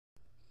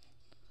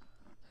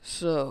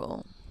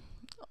So,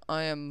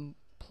 I am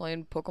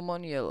playing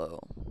Pokemon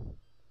Yellow,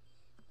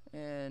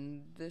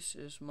 and this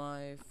is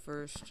my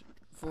first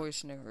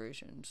voice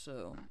narration,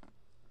 so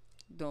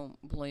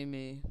don't blame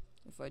me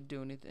if I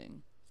do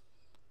anything.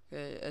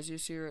 Okay, as you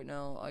see right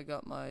now, I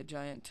got my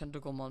giant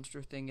tentacle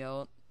monster thing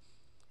out.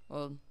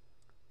 Well,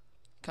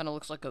 kind of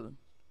looks like a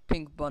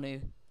pink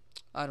bunny.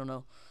 I don't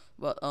know.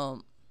 But,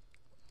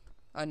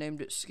 I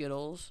named it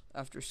Skittles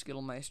after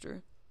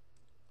Skittlemeister,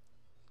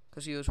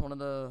 because he was one of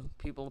the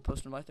people who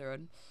posted my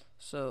thread.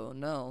 So,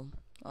 now,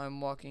 I'm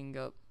walking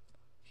up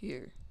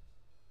here.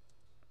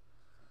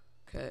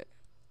 Okay.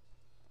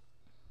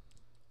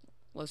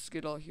 Let's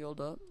get all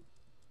healed up.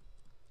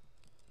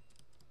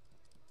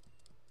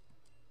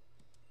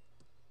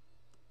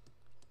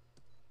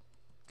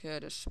 Okay, I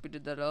just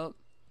speeded that up.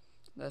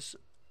 That's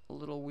a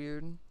little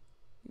weird,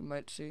 you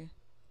might see.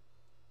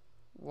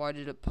 Why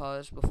did it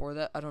pause before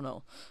that? I don't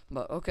know.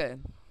 But, okay.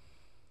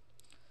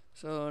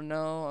 So,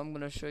 now I'm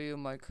going to show you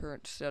my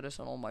current status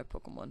on all my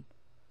Pokemon.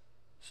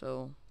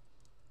 So,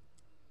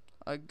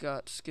 I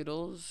got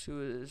Skittles,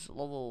 who is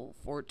level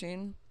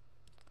 14.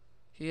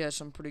 He has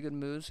some pretty good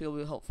moves. He'll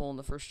be helpful in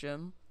the first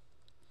gym.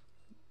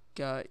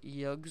 Got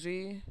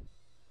Yugsy,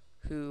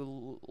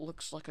 who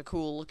looks like a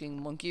cool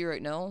looking monkey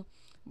right now,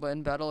 but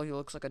in battle he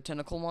looks like a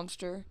tentacle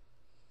monster.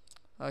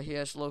 He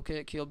has low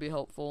kick. He'll be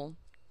helpful.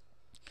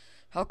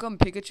 How come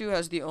Pikachu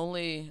has the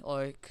only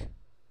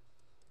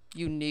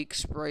unique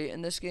sprite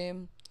in this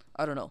game?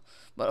 I don't know.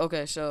 But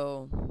okay,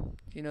 so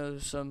he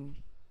knows some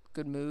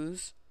good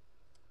moves.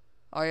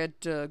 I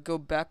had to go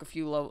back a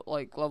few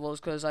levels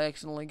because I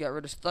accidentally got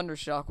rid of Thunder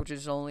Shock, which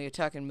is his only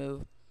attacking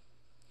move.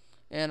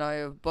 And I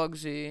have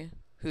Bugsy,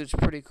 who's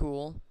pretty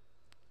cool.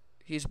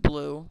 He's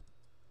blue.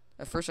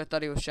 At first I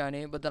thought he was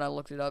shiny, but then I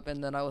looked it up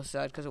and then I was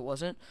sad because it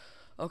wasn't.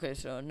 Okay,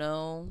 so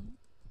now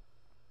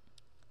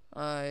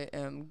I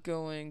am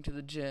going to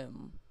the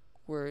gym.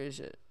 Where is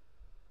it?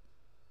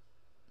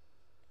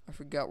 I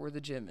forgot where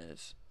the gym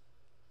is.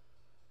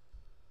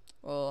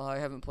 Well, I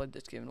haven't played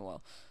this game in a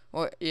while.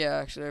 Oh, yeah,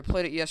 actually, I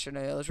played it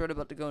yesterday. I was right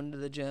about to go into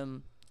the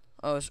gym.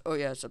 Oh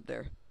yeah, it's up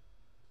there.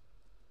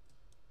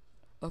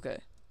 Okay,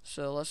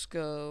 so let's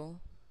go.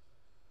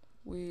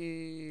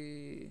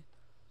 Okay,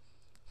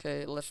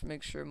 let's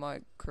make sure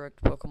my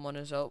correct Pokemon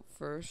is out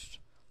first.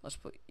 Let's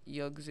put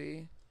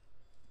Yugsy,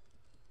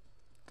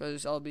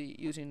 because I'll be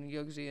using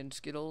Yugsy and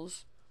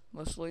Skittles,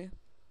 mostly.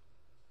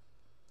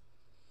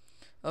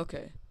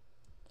 Okay,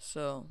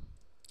 so,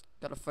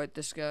 gotta fight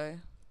this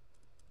guy.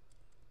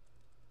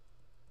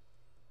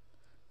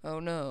 Oh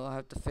no, I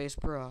have to face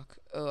Brock.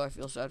 Oh, I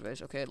feel sad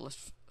face. Okay,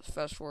 let's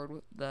fast forward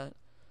with that.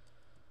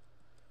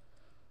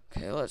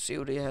 Okay, let's see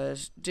what he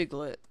has.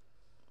 Diglett.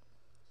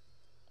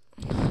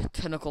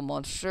 Tentacle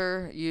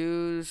monster.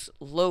 Use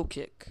low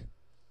kick.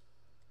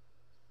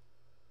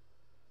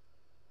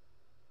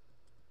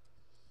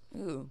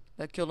 Ooh,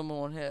 that killed him in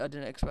one hit. I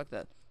didn't expect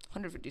that.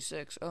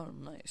 156. Oh,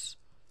 nice.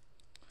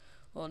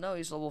 Well, now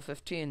he's level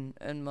 15,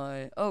 and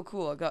oh,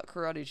 cool, I got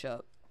Karate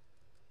Chop.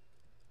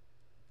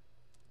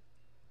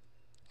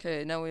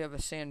 Okay, now we have a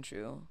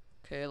Sandshrew.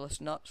 Okay, let's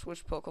not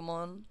switch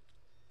Pokemon.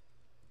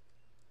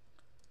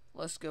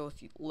 Let's go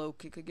with low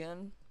kick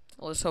again.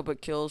 Let's hope it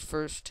kills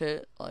first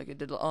hit like it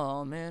did.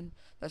 Oh man,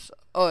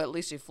 oh, at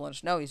least he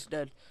flinched. Now he's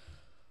dead.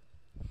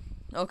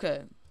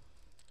 Okay,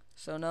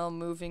 so now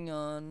moving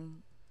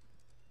on.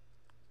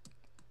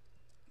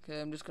 Okay,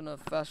 I'm just gonna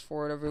fast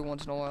forward every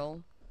once in a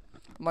while.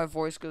 My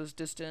voice goes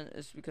distant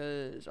is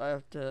because I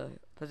have to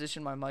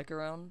position my mic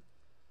around.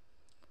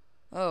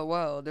 Oh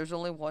wow, there's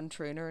only one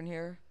trainer in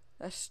here?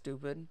 That's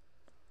stupid.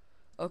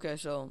 Okay,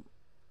 so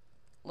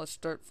let's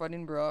start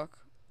fighting Brock.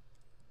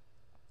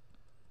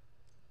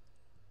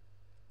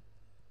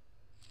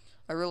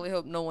 I really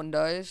hope no one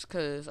dies,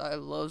 because I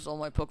love all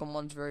my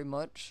Pokemons very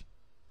much.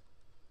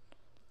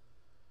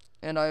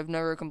 And I've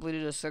never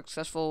completed a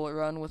successful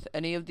run with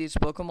any of these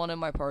Pokemon in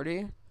my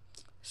party.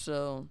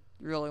 So,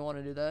 really want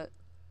to do that.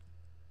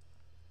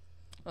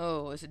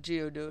 Oh, it's a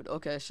Geodude.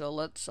 Okay, so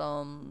let's,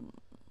 how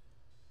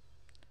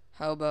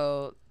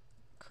about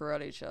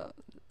Karate Chop,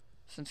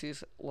 since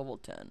he's level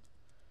 10.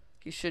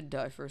 He should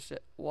die first.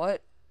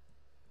 What?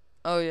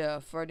 Oh yeah,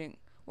 fighting.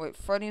 Wait,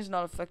 fighting is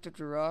not effective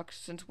to rocks.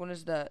 Since when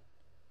is that?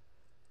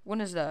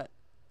 When is that?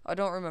 I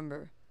don't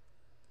remember.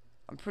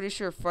 I'm pretty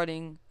sure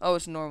fighting. Oh,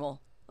 it's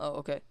normal. Oh,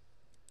 okay.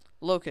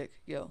 Low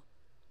kick, yo.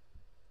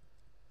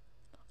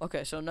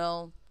 Okay, so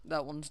now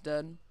that one's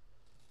dead.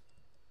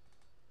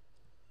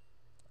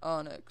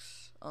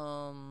 Onyx.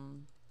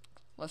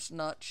 Let's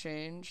not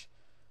change,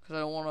 because I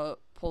don't want to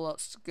pull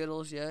out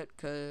Skittles yet,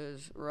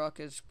 because Rock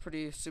is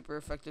pretty super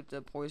effective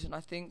to poison,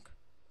 I think.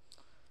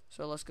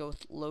 So let's go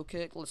with low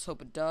kick. Let's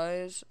hope it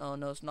dies. Oh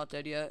no, it's not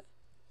dead yet.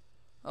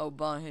 Oh,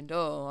 bind.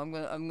 Oh, I'm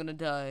gonna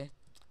die.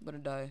 I'm gonna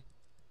die.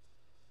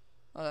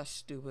 Oh, that's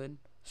stupid.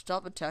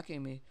 Stop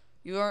attacking me.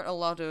 You aren't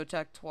allowed to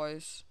attack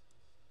twice.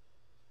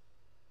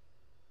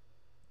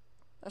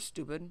 That's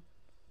stupid.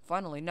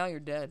 Finally, now you're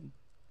dead.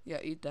 Yeah,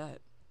 eat that.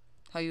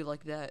 How you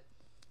like that?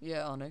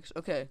 Yeah, Onyx.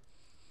 Okay.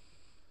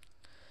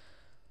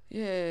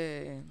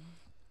 Yay.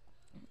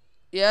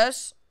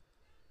 Yes?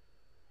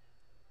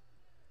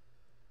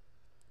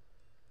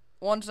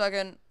 1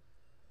 second.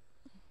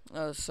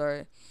 Oh,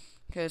 sorry.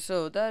 Okay,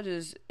 so that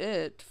is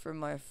it for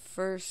my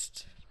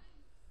first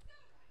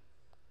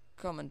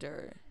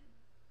commentary.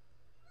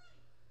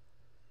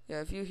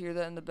 Yeah, if you hear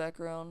that in the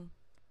background,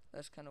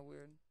 that's kind of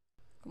weird.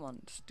 Come on,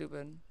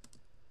 stupid.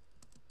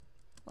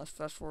 Let's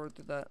fast forward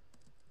through that.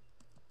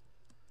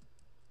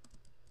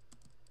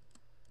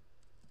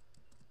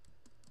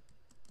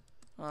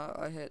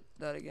 I hit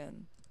that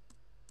again.